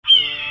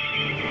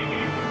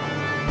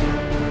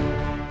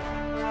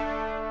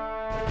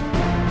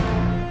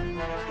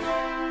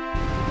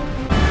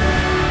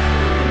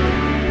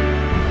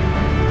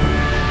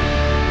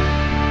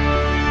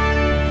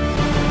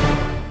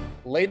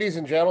Ladies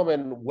and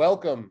gentlemen,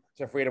 welcome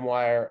to Freedom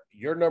Wire,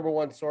 your number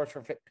one source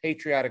for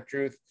patriotic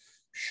truth.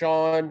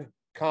 Sean,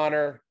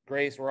 Connor,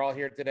 Grace, we're all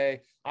here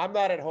today. I'm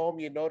not at home.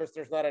 You notice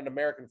there's not an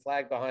American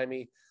flag behind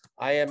me.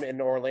 I am in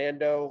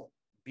Orlando,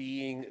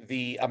 being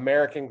the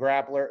American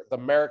grappler,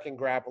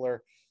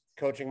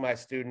 coaching my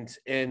students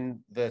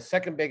in the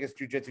second biggest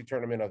jiu-jitsu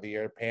tournament of the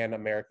year, Pan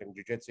American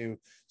Jiu-Jitsu.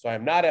 So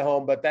I'm not at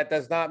home, but that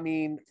does not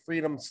mean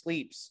freedom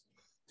sleeps.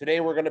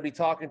 Today, we're going to be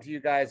talking to you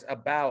guys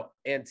about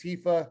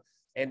Antifa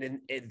and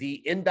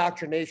the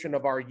indoctrination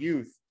of our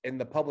youth in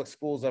the public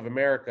schools of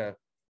America,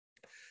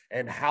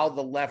 and how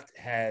the left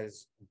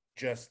has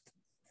just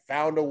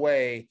found a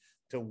way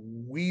to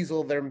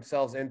weasel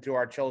themselves into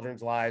our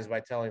children's lives by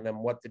telling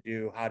them what to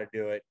do, how to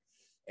do it,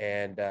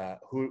 and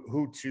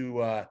who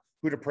to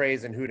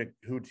praise and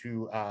who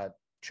to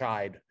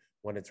chide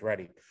when it's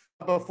ready.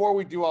 Before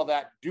we do all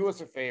that, do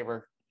us a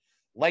favor,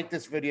 like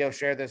this video,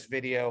 share this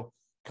video,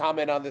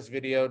 comment on this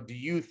video. Do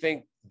you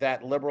think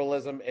that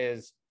liberalism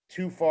is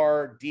too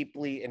far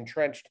deeply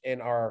entrenched in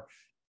our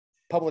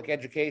public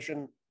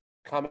education?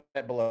 Comment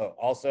below.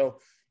 Also,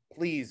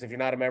 please, if you're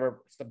not a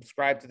member,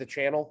 subscribe to the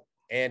channel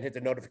and hit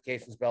the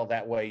notifications bell.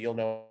 That way you'll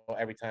know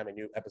every time a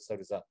new episode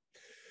is up.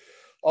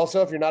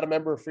 Also, if you're not a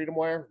member of Freedom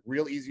Wire,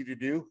 real easy to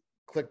do.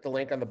 Click the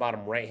link on the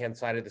bottom right-hand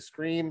side of the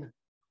screen.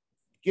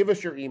 Give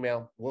us your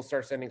email. We'll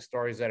start sending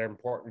stories that are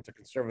important to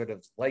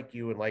conservatives like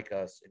you and like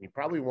us, and you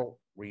probably won't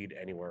read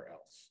anywhere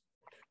else.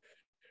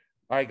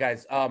 All right,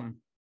 guys.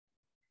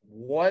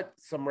 What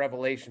some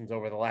revelations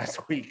over the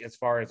last week as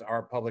far as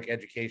our public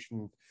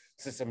education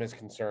system is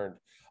concerned.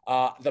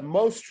 The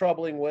most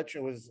troubling, which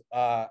was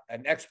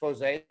an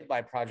expose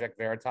by Project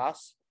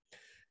Veritas.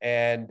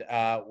 And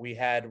we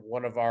had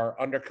one of our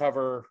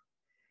undercover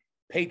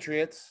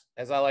patriots,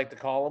 as I like to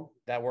call them,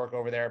 that work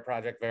over there at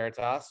Project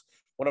Veritas,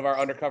 one of our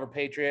undercover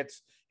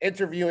patriots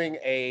interviewing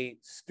a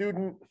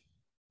student,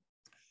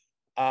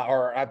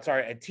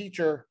 a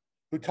teacher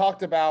who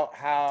talked about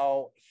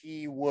how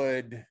he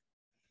would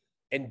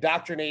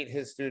indoctrinate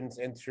his students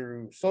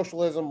into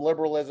socialism,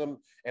 liberalism,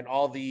 and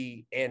all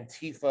the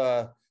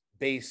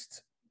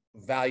Antifa-based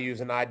values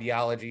and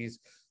ideologies,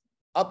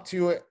 up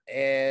to it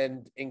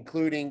and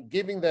including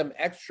giving them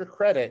extra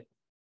credit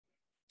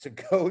to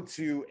go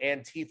to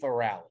Antifa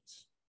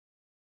rallies.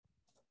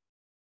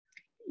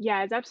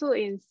 Yeah, it's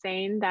absolutely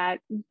insane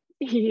that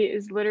he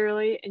is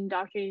literally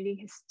indoctrinating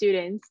his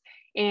students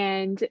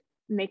and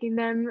making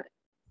them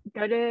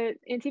go to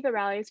Antifa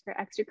rallies for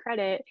extra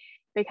credit,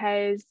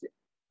 because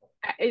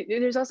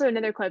there's also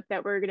another clip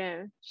that we're going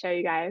to show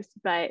you guys,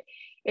 but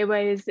it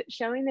was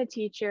showing the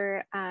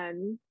teacher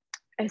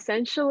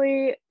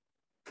essentially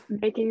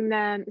making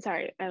them,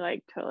 sorry,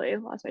 I totally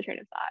lost my train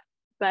of thought,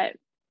 but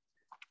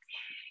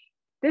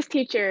this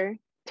teacher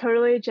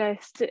totally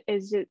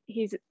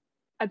he's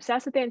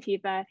obsessed with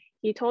Antifa.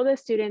 He told a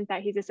student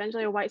that he's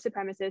essentially a white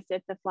supremacist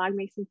if the flag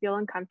makes him feel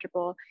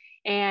uncomfortable.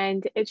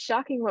 And it's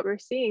shocking what we're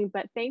seeing,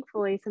 but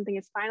thankfully something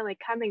is finally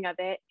coming of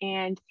it,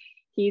 and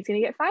he's going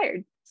to get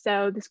fired.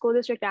 So the school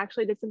district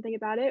actually did something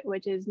about it,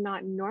 which is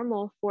not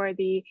normal for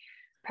the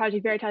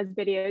Project Veritas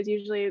videos.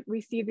 Usually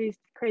we see these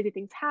crazy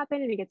things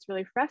happen and it gets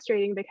really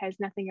frustrating because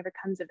nothing ever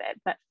comes of it.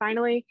 But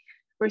finally,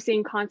 we're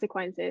seeing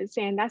consequences.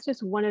 And that's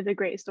just one of the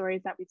great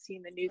stories that we see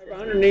in the news.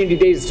 180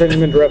 days to turn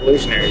them into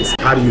revolutionaries.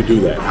 How do you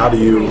do that? How do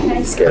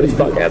you scare the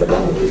fuck out of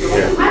them?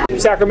 Yeah.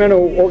 Sacramento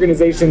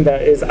organization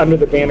that is under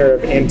the banner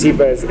of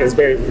Antifa is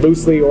very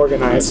loosely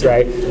organized,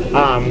 right?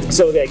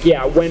 So like,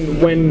 yeah,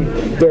 when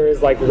there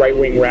is like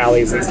right-wing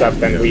rallies and stuff,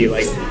 then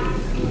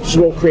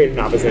we'll create an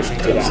opposition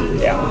to that.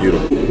 Yeah.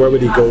 Beautiful. Where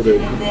would he go to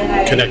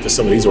connect to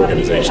some of these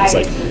organizations?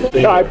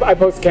 I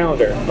post a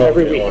calendar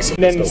every week. Awesome.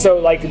 And then so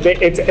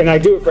and I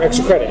do it for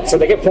extra credit, so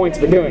they get points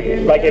for doing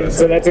it.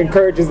 So that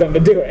encourages them to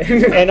do it.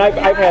 And I've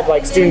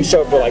had students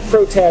show up for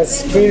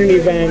protests, community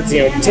events,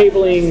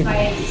 tabling,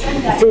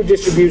 food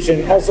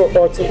distribution, all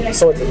sorts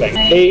of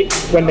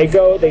things. When they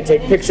go, they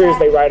take pictures,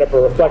 they write up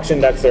a reflection.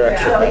 That's their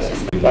extra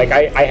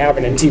credit. I have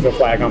an Antifa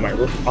flag on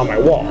my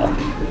wall,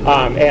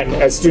 and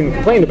a student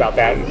complained about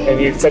that.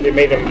 And he said it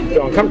made him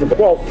feel uncomfortable.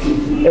 Well,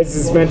 this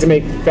is meant to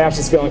make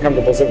fascists feel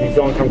uncomfortable, so if you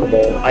feel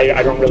uncomfortable,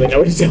 I don't really know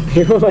what to tell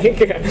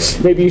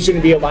you. Maybe you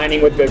shouldn't be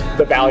aligning with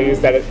the values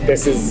that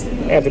this is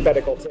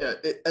antithetical to.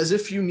 Yeah, as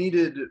if you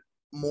needed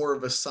more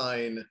of a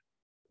sign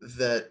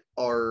that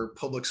our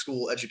public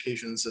school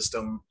education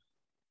system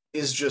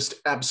is just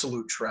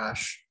absolute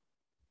trash.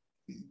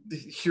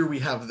 Here we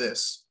have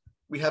this.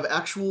 We have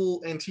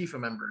actual Antifa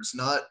members,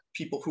 not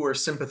people who are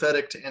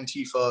sympathetic to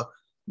Antifa,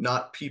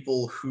 not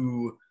people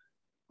who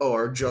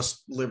are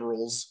just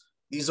liberals.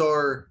 These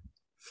are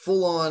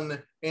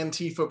full-on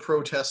Antifa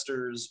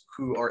protesters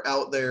who are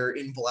out there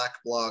in black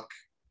bloc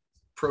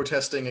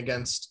protesting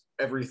against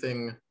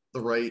everything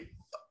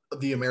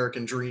the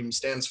American dream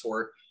stands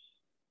for.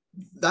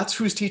 That's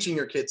who's teaching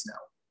your kids now.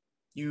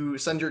 You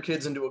send your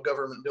kids into a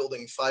government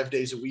building 5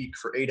 days a week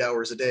for 8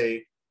 hours a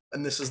day,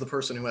 and this is the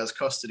person who has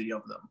custody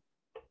of them.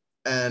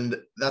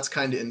 And that's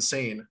kind of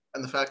insane.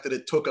 And the fact that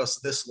it took us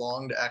this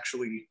long to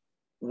actually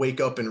wake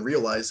up and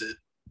realize it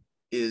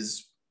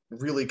is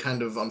really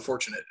kind of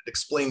unfortunate. It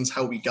explains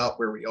how we got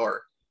where we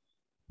are.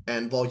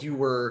 And while you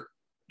were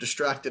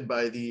distracted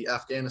by the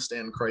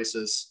Afghanistan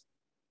crisis,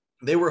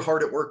 they were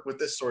hard at work with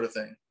this sort of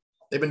thing.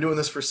 They've been doing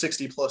this for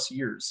 60 plus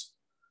years,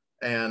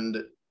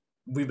 and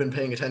we've been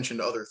paying attention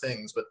to other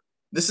things, but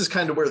this is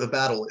kind of where the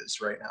battle is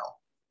right now.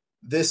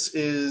 This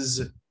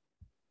is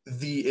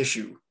the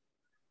issue.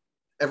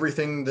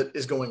 Everything that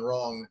is going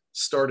wrong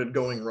started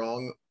going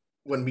wrong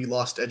when we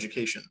lost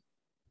education,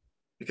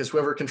 because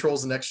whoever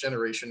controls the next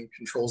generation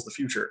controls the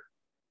future.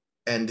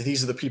 And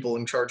these are the people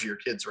in charge of your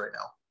kids right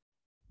now.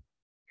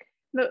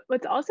 But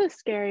what's also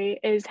scary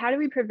is, how do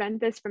we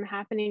prevent this from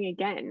happening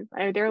again?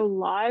 Are there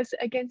laws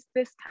against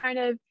this kind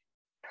of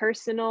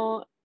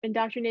personal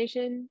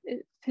indoctrination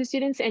to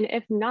students? And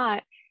if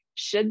not,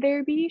 should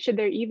there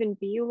even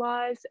be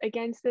laws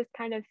against this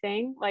kind of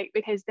thing? Like,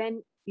 because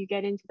then you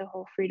get into the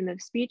whole freedom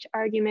of speech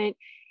argument,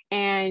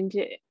 and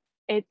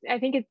I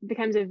think it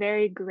becomes a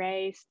very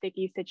gray,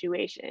 sticky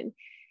situation.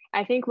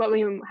 I think what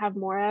we have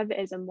more of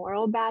is a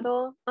moral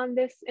battle in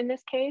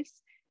this case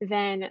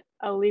than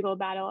a legal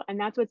battle. And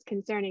that's what's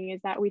concerning,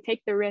 is that we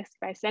take the risk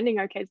by sending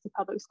our kids to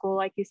public school,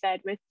 like you said,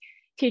 with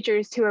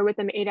teachers who are with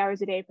them 8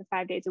 hours a day for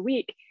 5 days a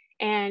week.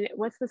 And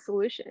what's the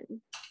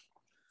solution?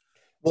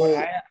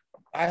 Well,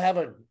 I have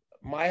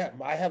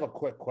a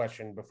quick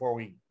question before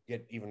we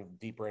get even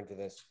deeper into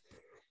this.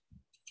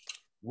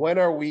 When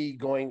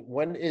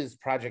is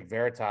Project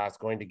Veritas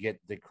going to get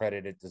the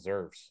credit it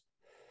deserves?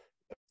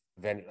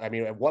 Then, I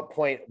mean, at what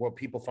point will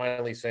people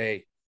finally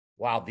say,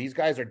 wow, these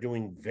guys are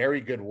doing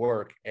very good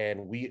work,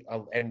 and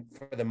and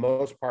for the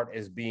most part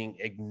is being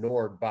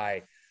ignored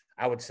by,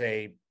 I would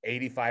say,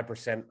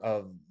 85%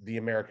 of the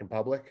American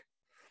public?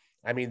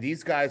 I mean,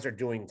 these guys are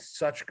doing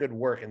such good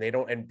work,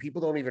 and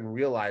people don't even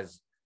realize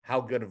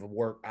how good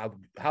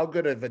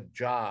of a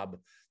job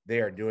they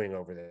are doing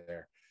over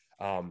there.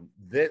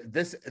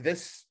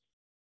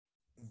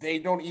 They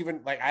don't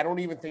even, like, I don't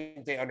even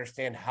think they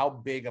understand how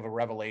big of a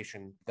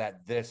revelation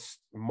that this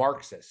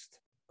Marxist,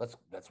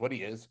 that's what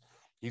he is.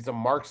 He's a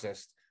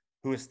Marxist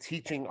who is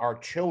teaching our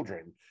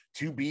children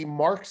to be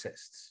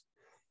Marxists.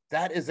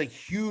 That is a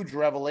huge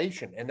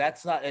revelation. And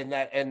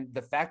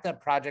the fact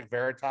that Project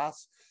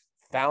Veritas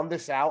found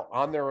this out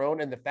on their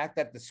own, and the fact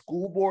that the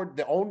school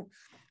board,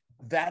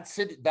 that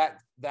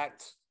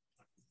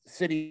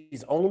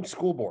city's own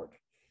school board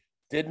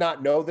did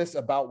not know this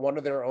about one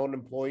of their own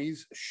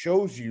employees,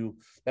 shows you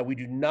that we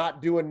do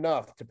not do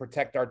enough to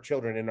protect our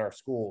children in our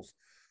schools.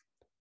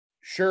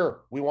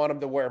 Sure, we want them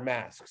to wear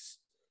masks.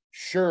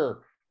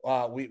 Sure,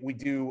 we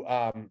do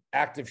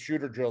active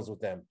shooter drills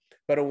with them.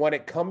 But when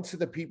it comes to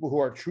the people who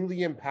are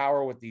truly in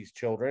power with these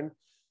children,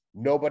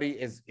 nobody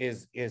is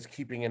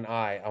keeping an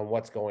eye on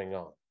what's going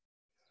on.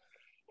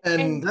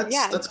 And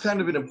that's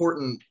kind of an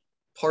important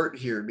part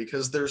here,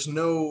 because there's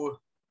no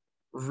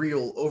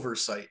real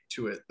oversight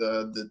to it.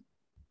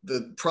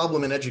 The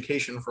problem in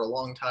education for a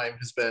long time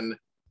has been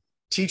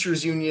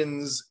teachers'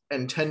 unions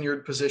and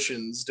tenured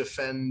positions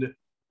defend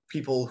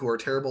people who are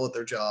terrible at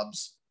their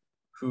jobs,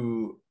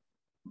 who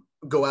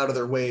go out of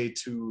their way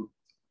to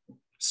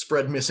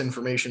spread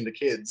misinformation to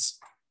kids,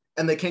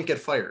 and they can't get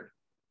fired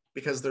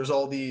because there's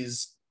all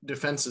these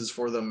defenses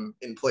for them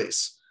in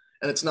place.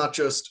 And it's not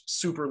just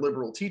super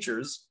liberal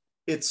teachers,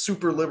 it's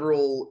super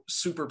liberal,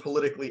 super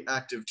politically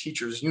active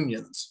teachers'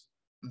 unions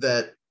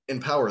that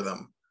empower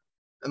them.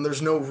 And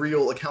there's no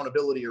real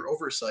accountability or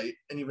oversight.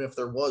 And even if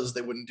there was,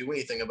 they wouldn't do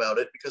anything about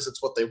it because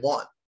it's what they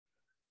want.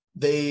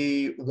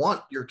 They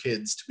want your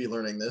kids to be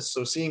learning this.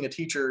 So seeing a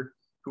teacher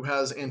who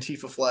has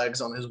Antifa flags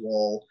on his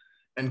wall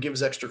and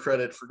gives extra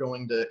credit for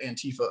going to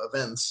Antifa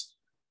events,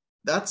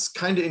 that's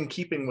kind of in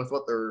keeping with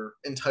what their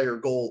entire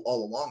goal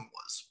all along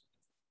was.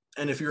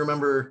 And if you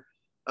remember,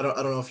 I don't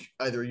know if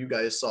either of you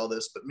guys saw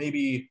this, but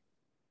maybe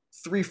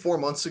 3-4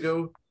 months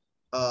ago,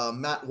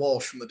 Matt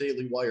Walsh from the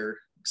Daily Wire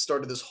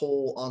started this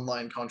whole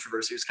online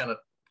controversy. It's kind of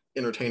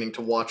entertaining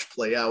to watch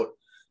play out,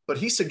 but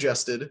he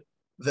suggested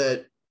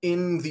that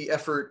in the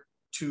effort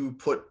to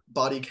put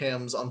body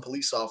cams on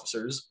police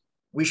officers,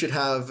 we should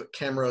have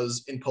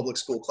cameras in public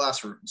school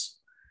classrooms.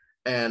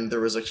 And there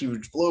was a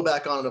huge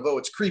blowback on it of, oh,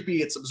 it's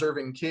creepy, it's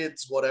observing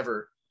kids,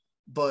 whatever.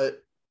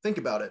 But think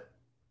about it.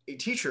 A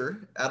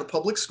teacher at a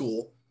public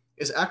school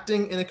is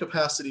acting in a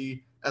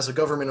capacity as a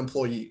government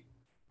employee,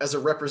 as a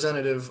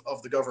representative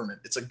of the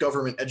government. It's a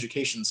government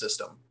education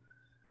system.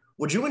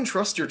 Would you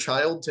entrust your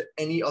child to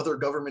any other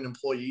government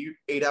employee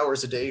 8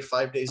 hours a day,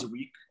 5 days a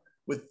week,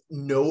 with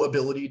no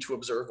ability to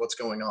observe what's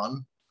going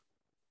on?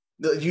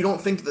 You don't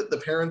think that the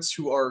parents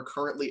who are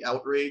currently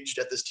outraged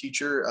at this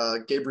teacher,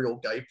 Gabriel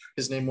Geip,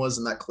 his name was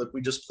in that clip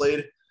we just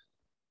played,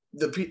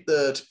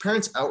 the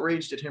parents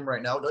outraged at him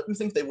right now, don't you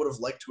think they would have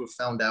liked to have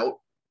found out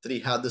that he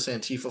had this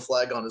Antifa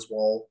flag on his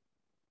wall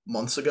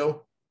months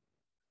ago?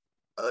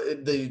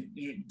 Don't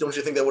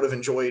you think they would have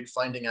enjoyed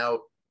finding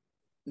out,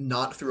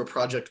 not through a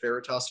Project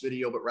Veritas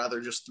video, but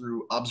rather just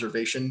through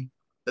observation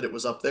that it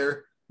was up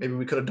there? Maybe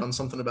we could have done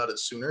something about it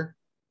sooner.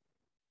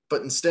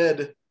 But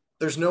instead,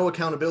 there's no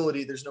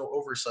accountability, there's no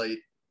oversight,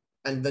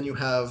 and then you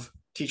have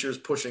teachers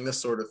pushing this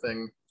sort of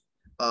thing.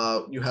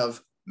 You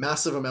have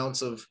massive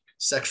amounts of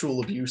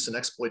sexual abuse and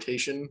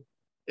exploitation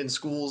in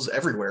schools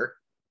everywhere.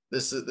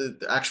 The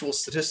actual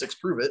statistics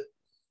prove it.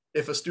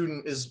 If a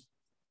student is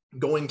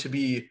going to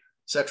be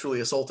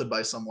sexually assaulted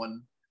by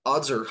someone,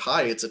 odds are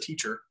high it's a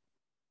teacher,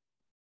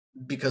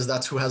 because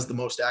that's who has the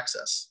most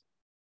access.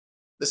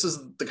 This is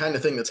the kind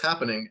of thing that's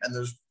happening, and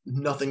there's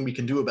nothing we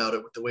can do about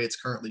it with the way it's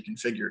currently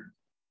configured.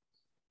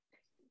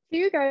 To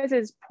you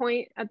guys'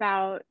 point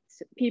about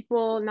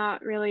people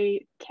not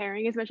really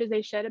caring as much as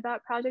they should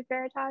about Project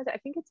Veritas, I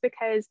think it's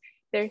because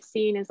they're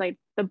seen as like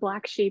the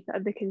black sheep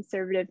of the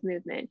conservative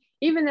movement,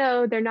 even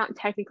though they're not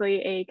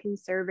technically a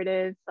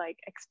conservative,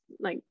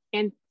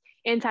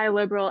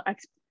 anti-liberal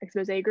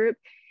expose group.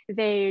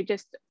 They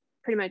just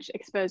pretty much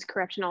expose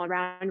corruption all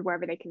around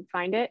wherever they can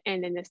find it.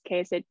 And in this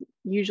case, it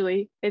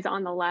usually is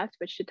on the left,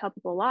 which should tell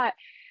people a lot.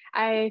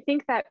 I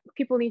think that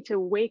people need to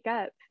wake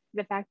up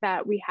the fact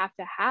that we have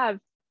to have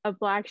a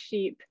black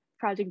sheep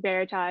Project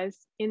Veritas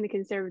in the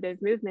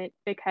conservative movement,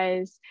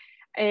 because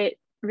it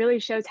really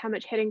shows how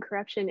much hidden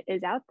corruption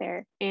is out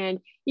there. And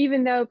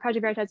even though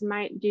Project Veritas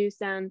might do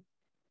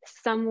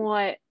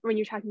somewhat, when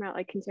you're talking about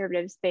like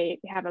conservatives, they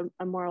have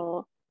a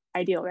moral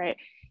ideal, right?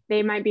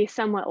 They might be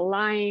somewhat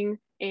lying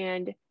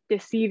and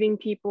deceiving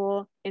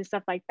people and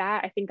stuff like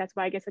that. I think that's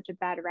why I get such a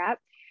bad rap.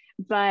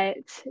 But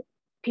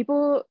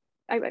people,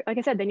 like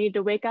I said, they need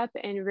to wake up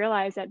and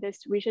realize that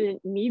we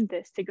shouldn't need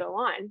this to go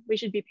on. We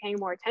should be paying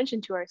more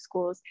attention to our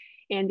schools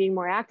and being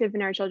more active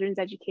in our children's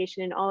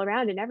education and all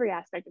around in every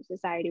aspect of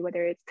society,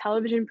 whether it's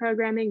television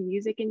programming,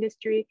 music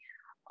industry,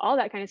 all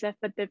that kind of stuff.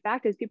 But the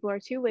fact is, people are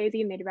too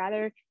lazy and they'd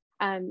rather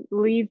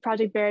leave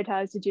Project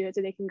Veritas to do it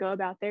so they can go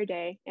about their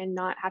day and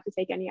not have to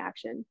take any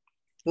action.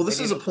 Well,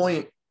 this is a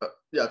point.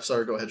 Yeah,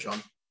 sorry, go ahead,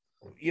 Sean.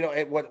 You know,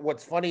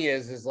 what's funny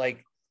is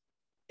like,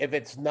 if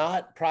it's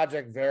not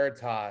Project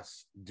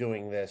Veritas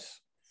doing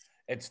this,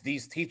 it's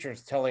these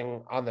teachers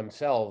telling on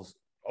themselves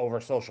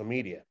over social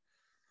media.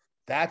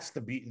 That's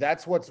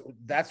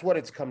what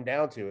it's come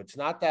down to. It's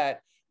not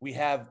that we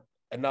have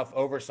enough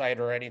oversight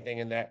or anything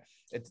in that.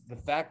 It's the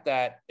fact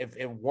that if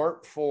it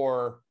weren't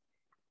for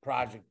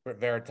Project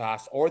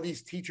Veritas or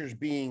these teachers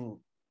being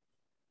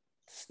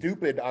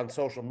stupid on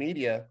social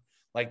media,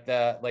 like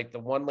the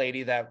one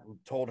lady that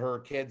told her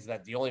kids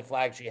that the only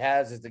flag she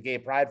has is the gay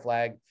pride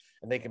flag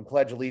and they can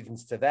pledge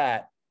allegiance to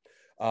that.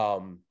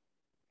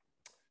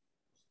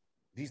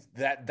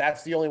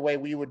 That's the only way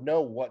we would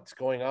know what's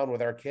going on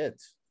with our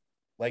kids.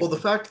 Like, well, the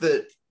fact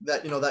that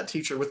that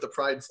teacher with the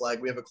pride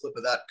flag, we have a clip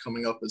of that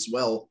coming up as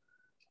well.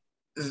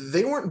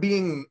 They weren't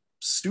being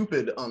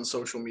stupid on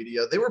social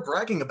media. They were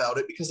bragging about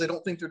it because they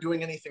don't think they're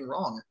doing anything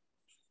wrong.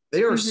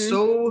 They are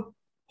so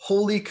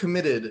wholly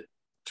committed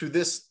to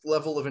this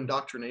level of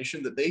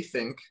indoctrination that they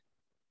think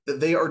that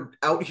they are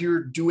out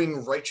here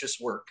doing righteous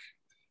work.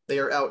 They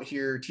are out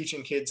here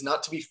teaching kids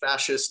not to be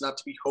fascists, not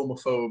to be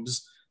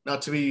homophobes,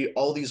 not to be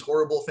all these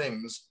horrible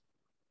things.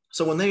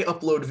 So when they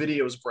upload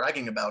videos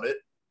bragging about it,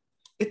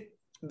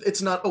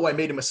 it's not, oh, I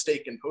made a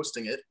mistake in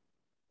posting it.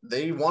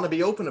 They want to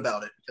be open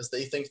about it because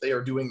they think they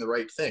are doing the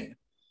right thing.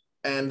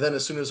 And then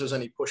as soon as there's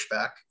any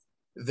pushback,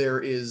 there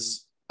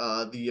is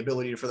the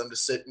ability for them to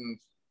sit and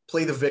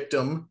play the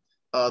victim.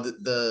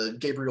 The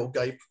Gabriel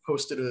Geip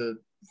posted a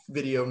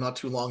video not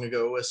too long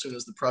ago, as soon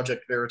as the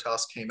Project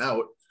Veritas came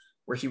out,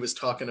 where he was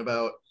talking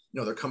about,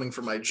 they're coming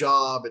for my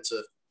job. It's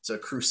a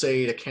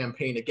crusade, a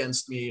campaign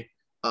against me.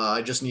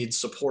 I just need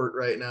support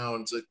right now.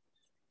 And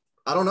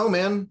I don't know,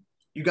 man.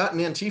 You got an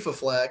Antifa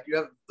flag. You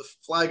have the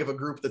flag of a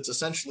group that's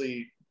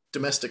essentially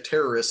domestic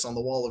terrorists on the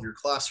wall of your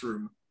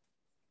classroom,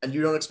 and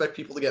you don't expect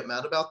people to get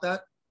mad about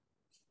that?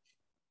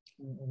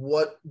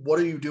 What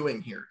are you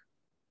doing here?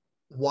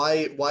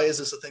 Why is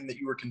this a thing that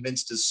you were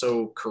convinced is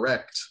so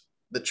correct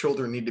that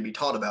children need to be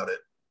taught about it?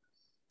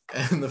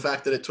 And the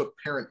fact that it took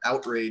parent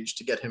outrage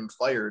to get him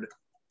fired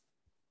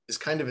is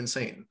kind of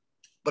insane.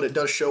 But it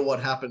does show what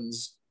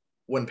happens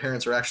when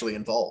parents are actually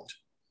involved.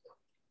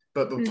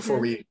 But before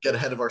we get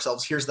ahead of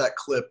ourselves, here's that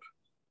clip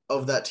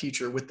of that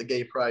teacher with the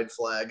gay pride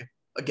flag,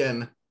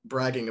 again,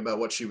 bragging about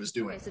what she was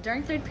doing. Okay, so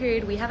during third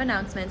period, we have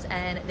announcements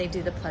and they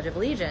do the Pledge of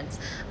Allegiance.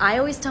 I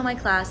always tell my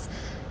class,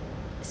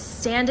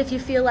 stand if you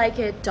feel like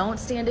it, don't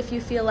stand if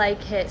you feel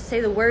like it, say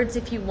the words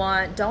if you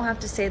want, don't have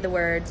to say the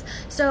words.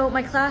 So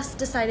my class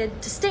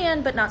decided to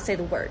stand but not say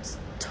the words.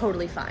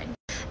 Totally fine.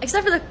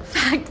 Except for the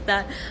fact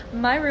that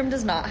my room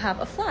does not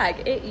have a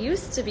flag. It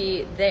used to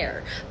be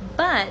there,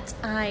 but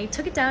I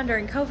took it down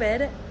during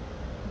COVID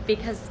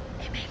because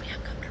it made me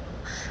uncomfortable.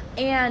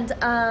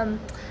 And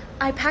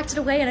I packed it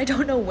away and I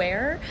don't know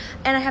where,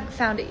 and I haven't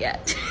found it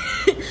yet.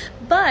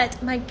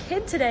 But my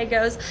kid today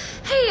goes,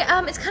 hey,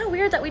 it's kind of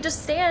weird that we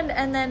just stand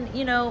and then,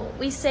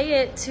 we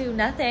say it to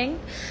nothing.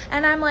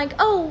 And I'm like,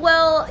 oh,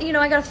 well,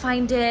 I gotta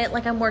find it.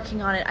 Like, I'm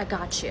working on it. I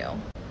got you.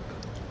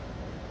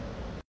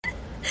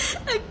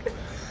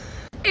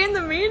 In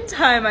the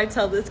meantime, I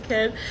tell this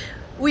kid,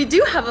 we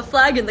do have a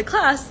flag in the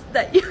class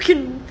that you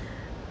can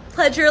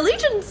pledge your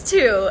allegiance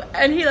to.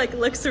 And he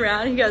looks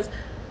around and he goes,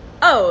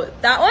 oh,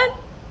 that one?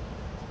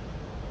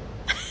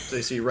 So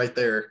you see right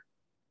there,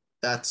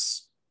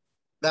 that's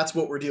That's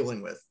what we're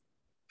dealing with.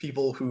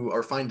 People who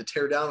are fine to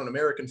tear down an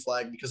American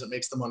flag because it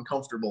makes them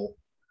uncomfortable,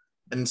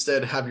 and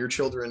instead have your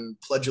children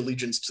pledge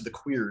allegiance to the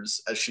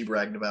queers, as she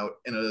bragged about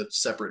in a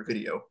separate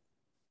video.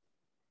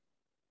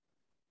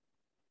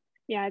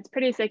 Yeah, it's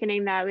pretty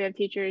sickening that we have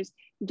teachers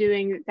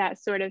doing that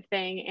sort of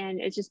thing,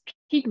 and it's just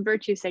peak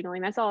virtue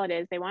signaling. That's all it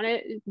is. They want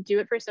to do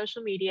it for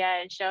social media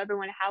and show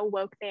everyone how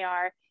woke they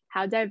are,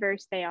 how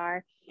diverse they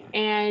are.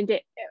 And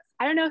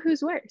I don't know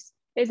who's worse.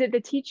 Is it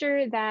the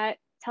teacher that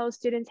tells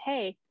students,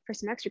 hey, for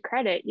some extra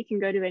credit, you can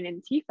go to an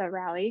Antifa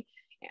rally?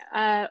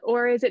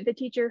 Or is it the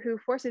teacher who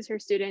forces her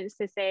students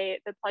to say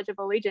the Pledge of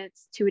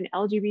Allegiance to an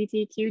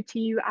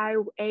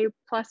LGBTQTUIA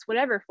plus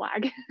whatever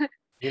flag?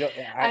 You know,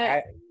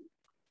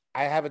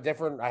 I have a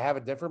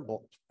different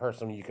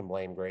person you can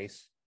blame,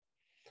 Grace,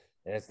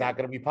 and it's not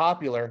going to be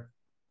popular,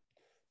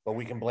 but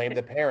we can blame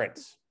the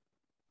parents.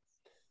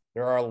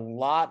 There are a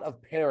lot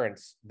of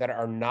parents that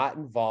are not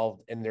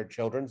involved in their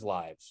children's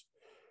lives,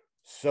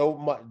 so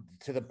much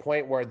to the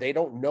point where they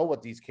don't know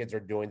what these kids are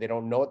doing. They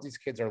don't know what these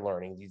kids are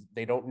learning.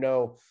 They don't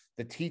know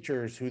the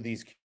teachers who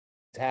these kids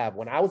have.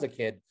 When I was a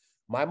kid,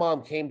 my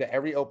mom came to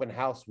every open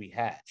house we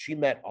had. She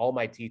met all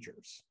my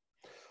teachers.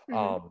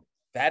 Mm-hmm.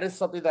 That is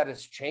something that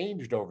has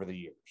changed over the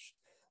years.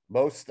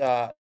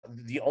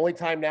 The only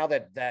time now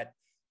that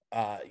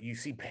you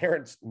see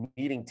parents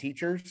meeting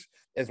teachers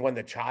is when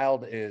the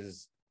child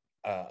is,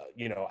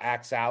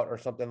 acts out or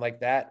something like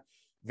that.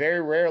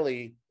 Very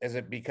rarely is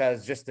it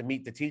because just to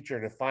meet the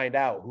teacher to find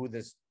out who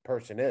this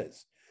person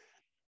is.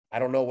 I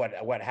don't know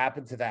what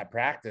happened to that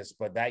practice,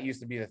 but that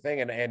used to be the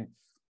thing. And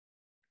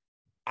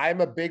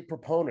I'm a big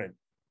proponent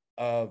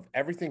of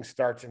everything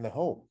starts in the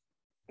home.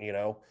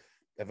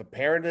 If a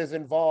parent is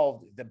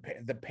involved,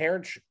 the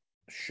parent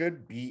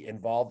should be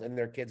involved in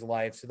their kids'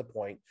 lives to the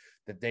point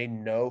that they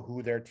know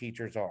who their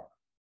teachers are.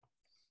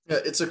 Yeah,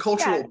 it's a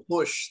cultural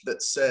push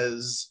that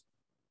says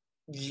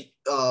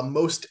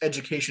most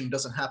education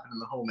doesn't happen in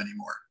the home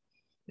anymore.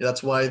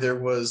 That's why there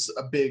was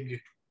a big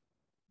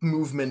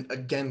movement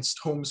against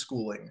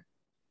homeschooling.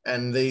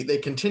 And they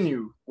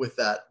continue with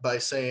that by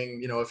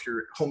saying, if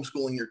you're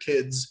homeschooling your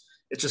kids,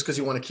 it's just because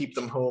you want to keep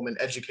them home and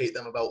educate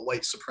them about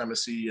white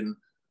supremacy and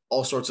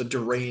all sorts of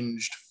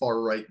deranged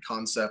far-right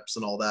concepts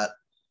and all that.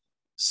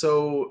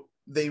 So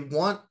they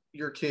want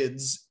your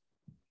kids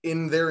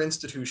in their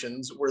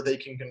institutions where they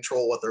can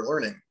control what they're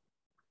learning.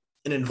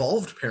 An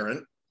involved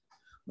parent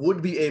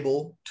would be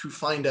able to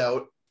find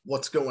out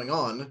what's going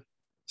on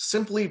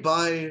simply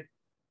by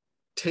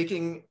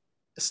taking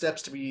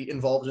steps to be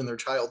involved in their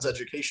child's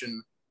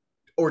education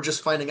or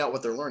just finding out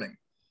what they're learning.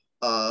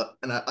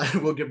 And I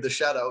will give the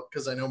shout out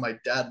because I know my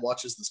dad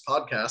watches this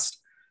podcast.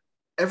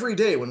 Every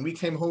day when we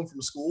came home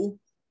from school,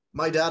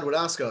 my dad would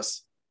ask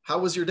us, how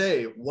was your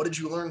day? What did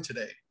you learn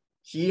today?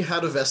 He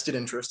had a vested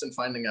interest in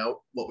finding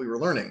out what we were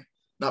learning,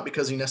 not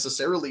because he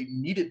necessarily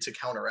needed to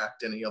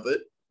counteract any of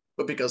it,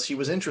 but because he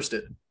was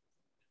interested.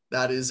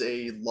 That is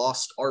a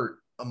lost art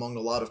among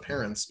a lot of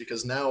parents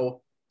because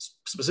now,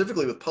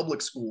 specifically with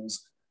public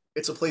schools,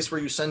 it's a place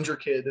where you send your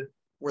kid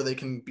where they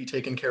can be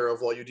taken care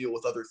of while you deal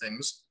with other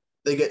things.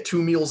 They get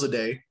 2 meals a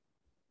day.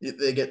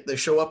 They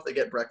show up, they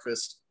get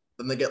breakfast,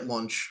 then they get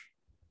lunch,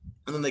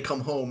 and then they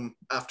come home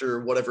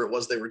after whatever it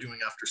was they were doing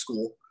after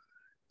school.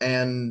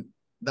 And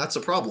that's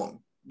a problem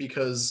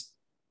because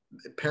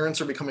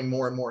parents are becoming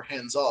more and more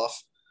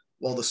hands-off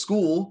while the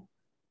school,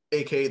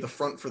 aka the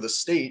front for the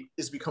state,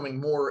 is becoming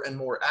more and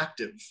more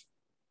active.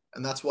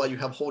 And that's why you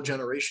have whole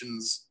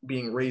generations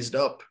being raised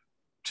up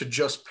to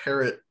just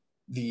parrot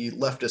the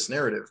leftist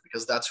narrative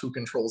because that's who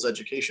controls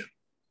education.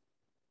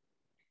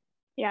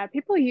 Yeah,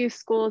 people use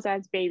schools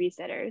as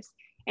babysitters.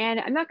 And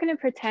I'm not going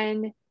to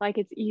pretend like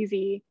it's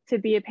easy to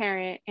be a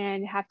parent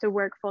and have to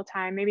work full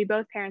time. Maybe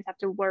both parents have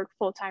to work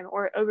full time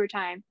or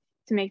overtime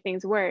to make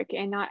things work.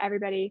 And not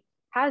everybody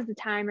has the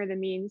time or the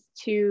means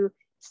to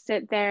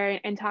sit there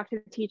and talk to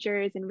the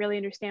teachers and really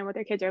understand what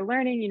their kids are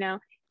learning.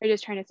 They're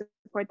just trying to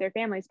support their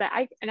families. But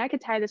I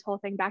could tie this whole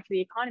thing back to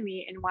the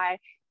economy and why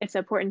it's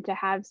important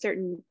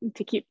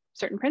to keep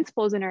certain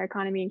principles in our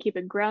economy and keep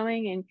it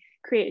growing and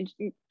create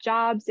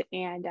jobs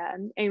and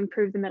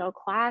improve the middle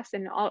class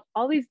and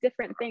all these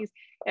different things.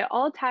 It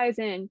all ties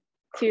in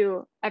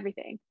to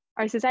everything.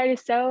 Our society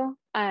is so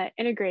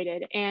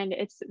integrated, and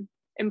it's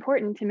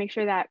important to make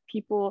sure that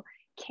people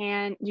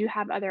do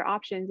have other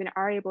options and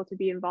are able to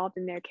be involved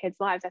in their kids'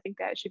 lives. I think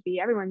that should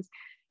be everyone's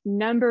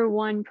number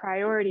one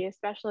priority,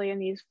 especially in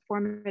these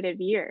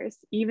formative years,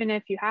 even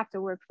if you have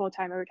to work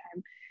full-time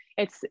overtime.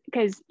 It's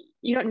because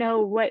you don't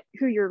know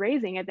who you're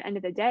raising at the end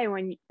of the day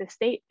when the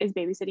state is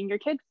babysitting your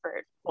kid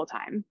for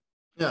full-time.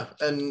 Yeah,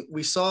 and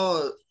we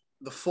saw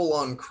the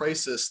full-on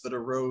crisis that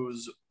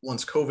arose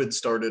once COVID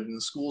started and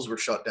the schools were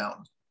shut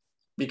down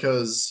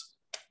because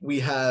we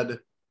had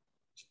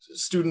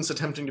students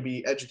attempting to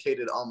be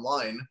educated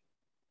online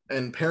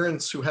and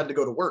parents who had to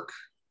go to work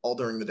all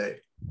during the day.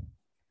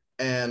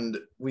 And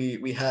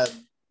we had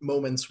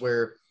moments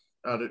where,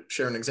 to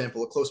share an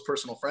example, a close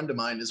personal friend of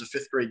mine is a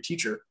 5th grade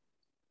teacher.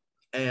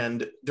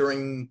 And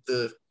during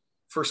the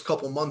first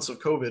couple months of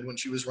COVID, when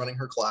she was running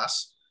her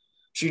class,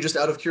 she just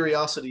out of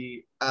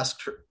curiosity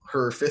asked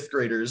her fifth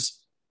graders,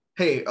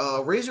 hey,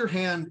 raise your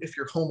hand if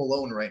you're home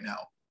alone right now.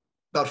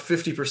 About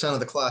 50% of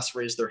the class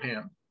raised their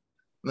hand.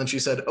 And then she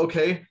said,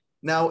 okay,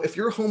 now if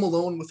you're home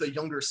alone with a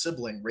younger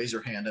sibling, raise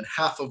your hand. And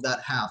half of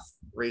that half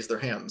raised their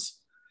hands.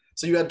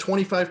 So you had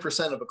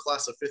 25% of a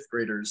class of fifth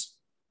graders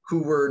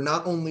who were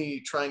not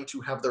only trying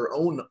to have their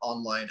own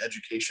online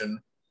education,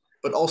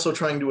 but also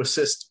trying to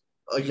assist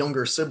a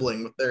younger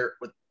sibling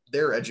with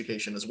their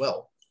education as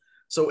well.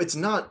 So it's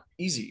not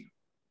easy.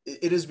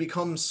 It has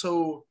become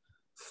so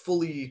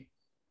fully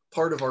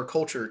part of our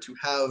culture to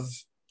have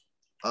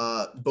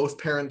both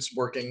parents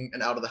working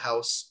and out of the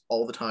house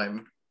all the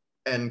time,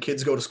 and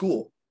kids go to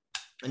school,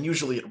 and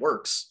usually it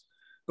works.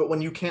 But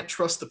when you can't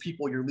trust the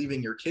people you're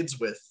leaving your kids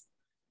with,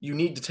 you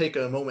need to take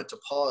a moment to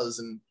pause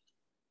and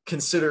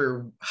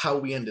consider how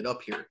we ended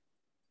up here.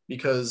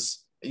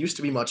 Because it used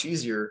to be much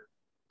easier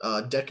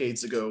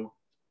decades ago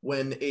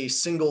when a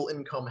single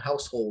income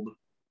household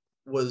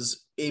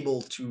was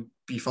able to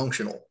be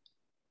functional.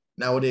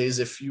 Nowadays,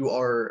 if you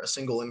are a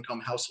single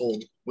income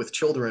household with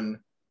children,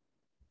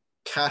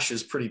 cash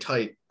is pretty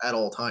tight at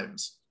all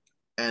times,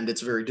 and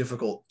it's very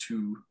difficult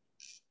to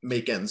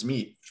make ends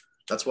meet.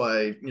 That's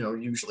why, you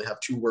usually have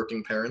two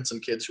working parents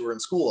and kids who are in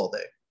school all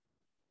day.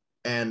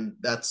 And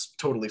that's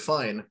totally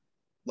fine.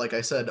 Like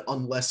I said,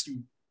 unless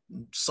you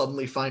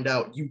suddenly find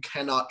out you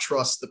cannot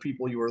trust the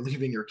people you are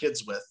leaving your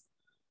kids with,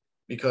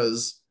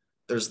 because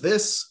there's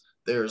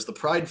the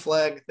pride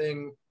flag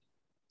thing,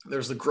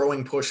 there's the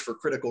growing push for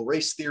critical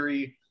race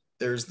theory,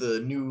 there's the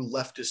new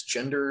leftist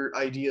gender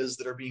ideas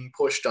that are being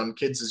pushed on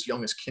kids as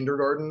young as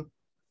kindergarten.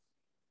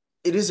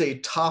 It is a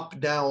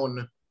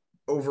top-down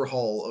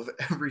overhaul of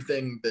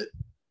everything that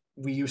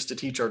we used to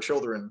teach our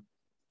children.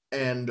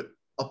 And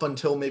up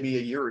until maybe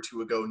a year or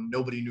two ago,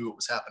 nobody knew it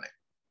was happening.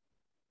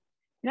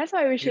 And that's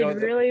why we should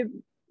really,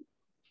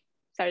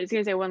 sorry, I was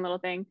going to say one little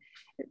thing.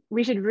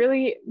 We should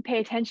really pay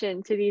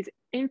attention to these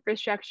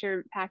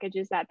infrastructure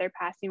packages that they're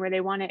passing, where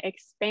they want to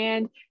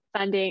expand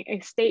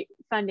funding, state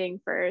funding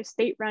for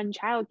state-run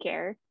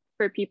childcare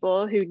for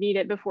people who need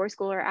it before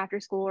school or after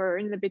school or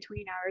in the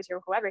between hours or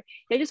whoever.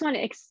 They just want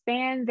to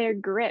expand their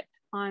grip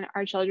on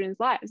our children's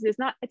lives. It's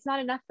not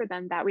enough for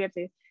them that we have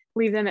to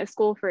leave them at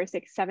school for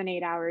 6, 7,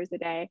 8 hours a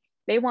day.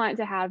 They want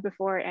to have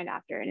before and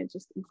after, and it's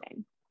just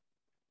insane.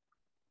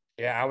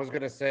 Yeah, I was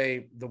going to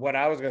say, what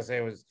I was going to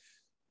say was,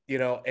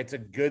 it's a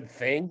good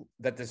thing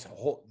that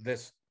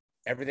this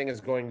everything is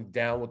going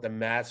down with the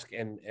mask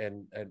and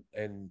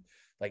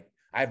like,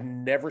 I've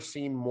never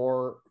seen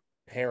more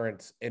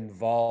parents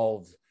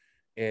involved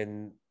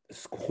in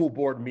school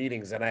board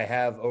meetings than I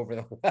have over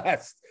the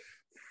last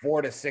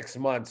 4 to 6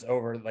 months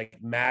over like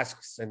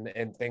masks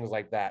and things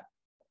like that.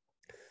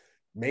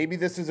 Maybe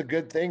this is a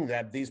good thing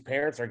that these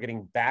parents are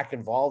getting back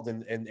involved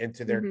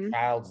into their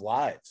child's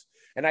lives.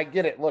 And I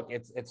get it. Look,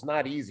 it's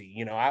not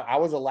easy. I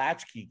was a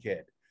latchkey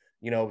kid,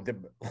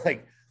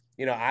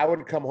 I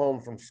would come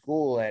home from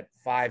school at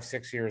 5,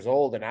 6 years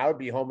old, and I would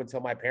be home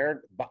until my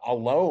parents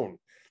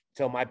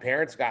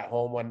got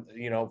home when,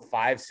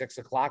 5, 6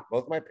 o'clock.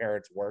 Both my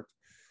parents worked,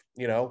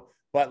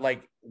 but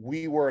like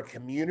we were a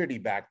community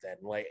back then.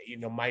 Like,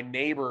 my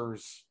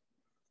neighbors,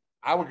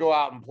 I would go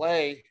out and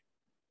play,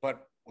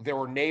 but there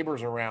were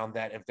neighbors around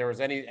that if there was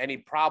any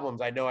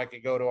problems, I know I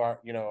could go to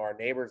our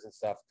neighbors and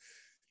stuff.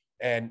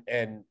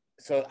 And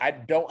so I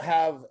don't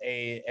have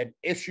an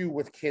issue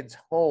with kids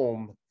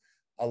home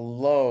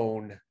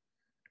alone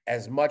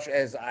as much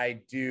as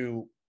I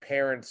do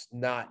parents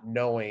not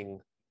knowing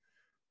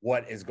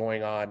what is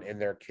going on in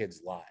their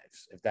kids'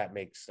 lives, if that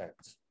makes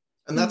sense.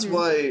 And that's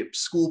why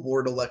school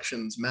board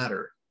elections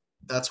matter.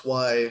 That's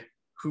why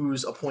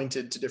who's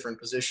appointed to different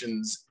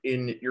positions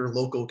in your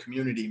local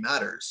community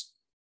matters.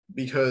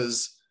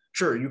 Because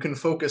sure, you can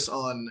focus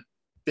on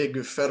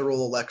big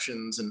federal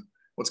elections and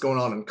what's going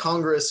on in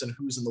Congress and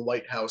who's in the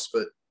White House,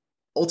 but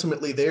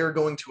ultimately they are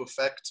going to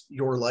affect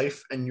your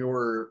life and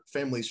your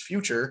family's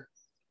future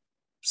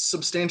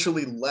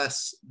substantially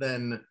less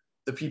than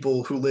the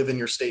people who live in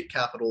your state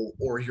capital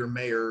or your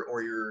mayor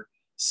or your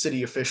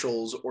city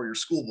officials or your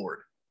school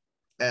board.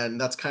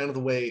 And that's kind of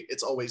the way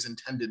it's always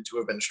intended to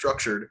have been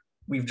structured.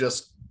 We've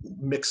just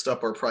mixed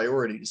up our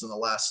priorities in the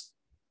last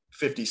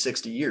 50,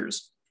 60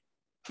 years.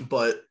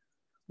 But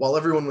while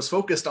everyone was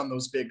focused on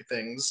those big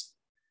things,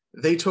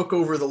 they took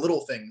over the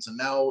little things. And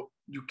now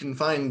you can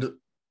find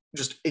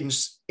just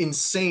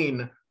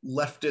insane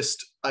leftist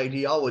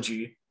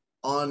ideology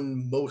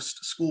on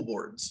most school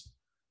boards.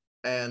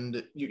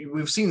 And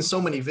we've seen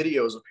so many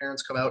videos of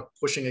parents come out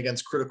pushing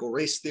against critical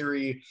race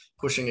theory,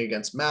 pushing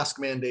against mask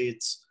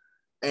mandates.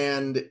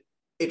 And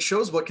it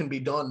shows what can be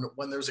done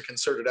when there's a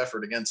concerted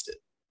effort against it,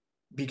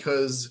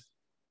 because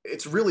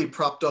it's really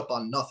propped up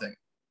on nothing.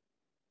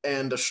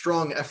 And a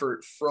strong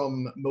effort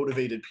from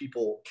motivated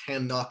people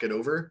can knock it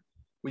over.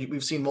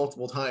 We've seen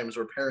multiple times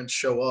where parents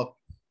show up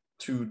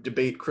to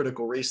debate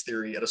critical race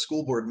theory at a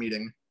school board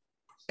meeting,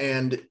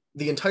 and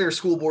the entire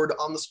school board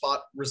on the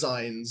spot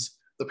resigns.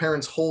 The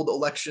parents hold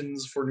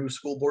elections for new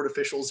school board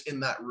officials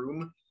in that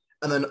room,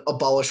 and then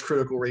abolish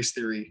critical race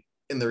theory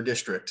in their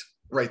district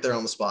right there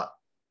on the spot.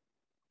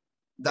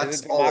 That's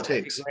Isn't all it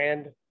democracy takes.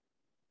 grand?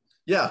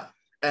 Yeah.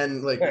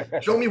 And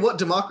like, show me what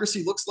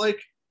democracy looks like.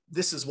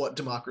 This is what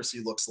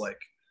democracy looks like.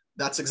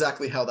 That's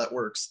exactly how that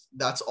works.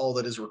 That's all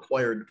that is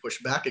required to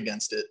push back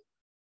against it.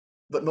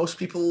 But most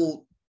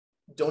people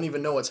don't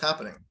even know what's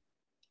happening.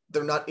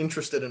 They're not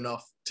interested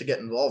enough to get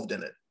involved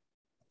in it.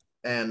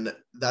 And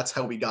that's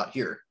how we got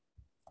here.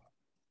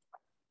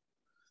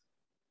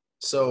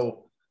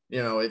 So,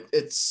 you know,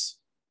 it's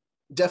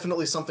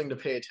definitely something to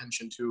pay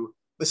attention to.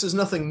 This is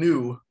nothing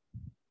new,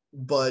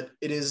 but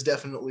it is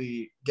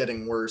definitely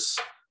getting worse.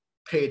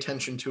 Pay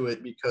attention to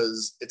it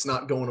because it's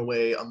not going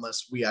away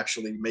unless we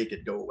actually make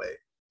it go away.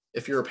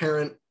 If you're a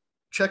parent,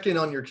 check in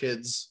on your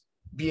kids,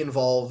 be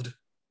involved.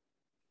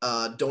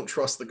 Don't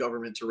trust the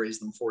government to raise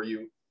them for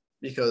you,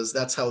 because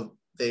that's how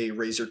they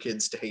raise your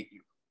kids, to hate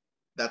you.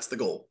 That's the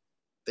goal.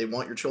 They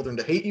want your children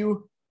to hate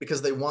you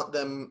because they want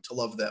them to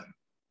love them.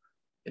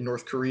 In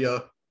North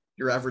Korea,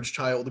 your average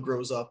child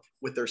grows up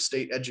with their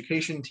state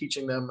education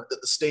teaching them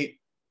that the state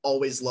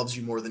always loves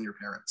you more than your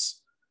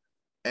parents.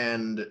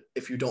 And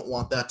if you don't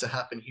want that to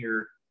happen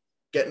here,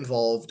 get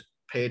involved,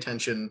 pay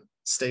attention,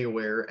 stay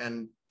aware,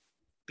 and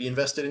be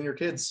invested in your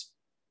kids.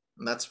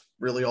 And that's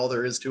really all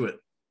there is to it.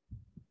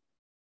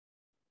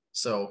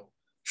 So,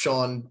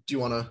 Sean, do you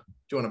want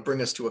to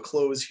bring us to a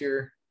close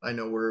here? I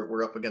know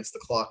we're up against the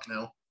clock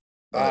now.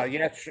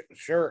 Yeah,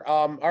 sure.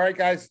 All right,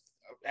 guys.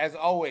 As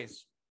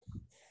always,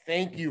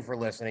 thank you for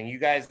listening. You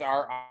guys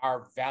are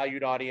our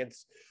valued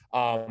audience.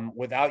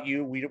 Without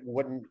you, we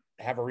wouldn't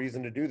have a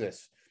reason to do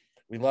this.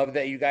 We love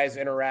that you guys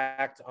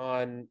interact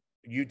on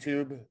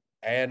YouTube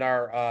and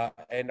our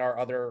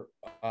other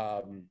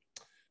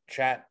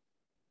chat,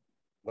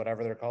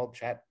 whatever they're called,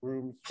 chat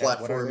rooms,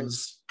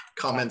 platforms,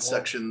 comment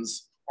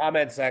sections.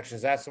 Comment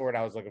sections. That's the word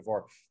I was looking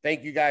for.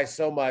 Thank you guys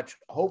so much.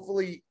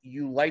 Hopefully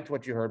you liked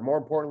what you heard. More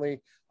importantly,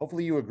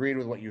 hopefully you agreed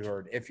with what you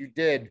heard. If you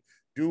did,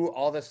 do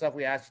all the stuff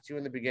we asked you to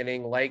in the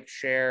beginning, like,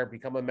 share,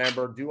 become a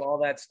member, do all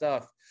that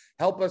stuff.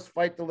 Help us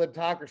fight the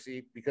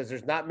libtocracy, because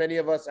there's not many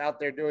of us out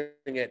there doing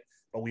it,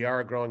 but we are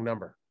a growing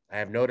number. I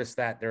have noticed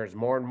that there's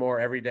more and more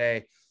every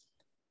day.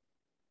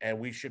 And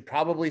we should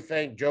probably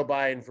thank Joe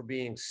Biden for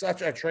being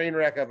such a train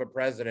wreck of a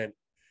president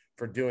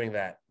for doing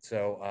that.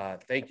 So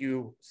thank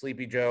you,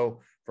 Sleepy Joe,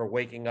 for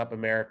waking up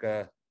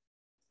America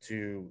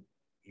to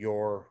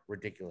your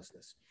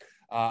ridiculousness.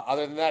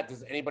 Other than that,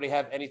 does anybody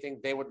have anything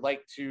they would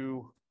like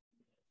to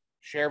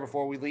share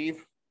before we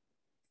leave?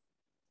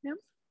 No.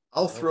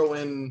 I'll throw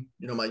in,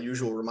 my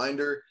usual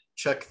reminder.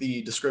 Check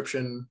the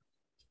description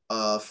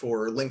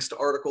for links to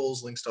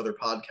articles, links to other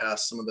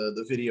podcasts, some of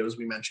the videos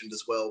we mentioned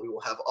as well. We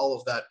will have all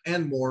of that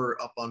and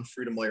more up on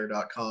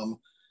freedomwire.com.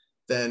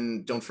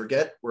 Then don't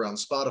forget, we're on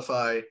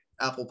Spotify,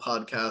 Apple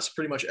Podcasts,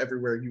 pretty much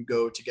everywhere you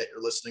go to get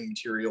your listening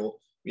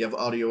material. We have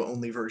audio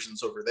only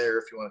versions over there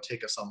if you want to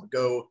take us on the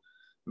go.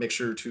 Make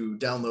sure to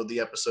download the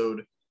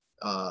episode,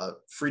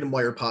 Freedom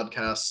Wire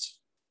Podcast.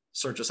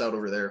 Search us out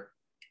over there.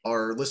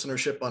 Our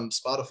listenership on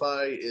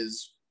Spotify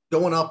is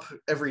going up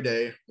every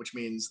day, which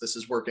means this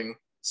is working.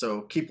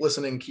 So keep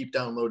listening, keep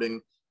downloading,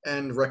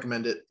 and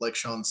recommend it. Like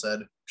Sean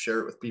said,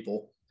 share it with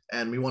people.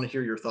 And we want to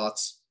hear your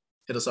thoughts.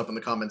 Hit us up in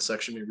the comments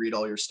section. We read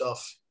all your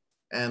stuff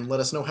and let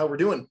us know how we're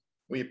doing.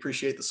 We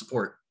appreciate the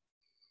support.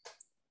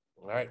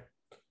 All right.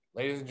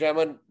 Ladies and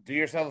gentlemen, do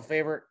yourself a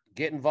favor.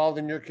 Get involved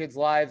in your kids'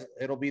 lives.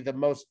 It'll be the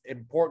most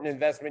important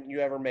investment you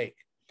ever make.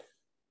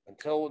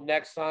 Until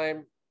next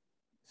time,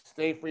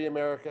 stay free,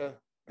 America.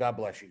 God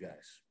bless you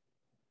guys.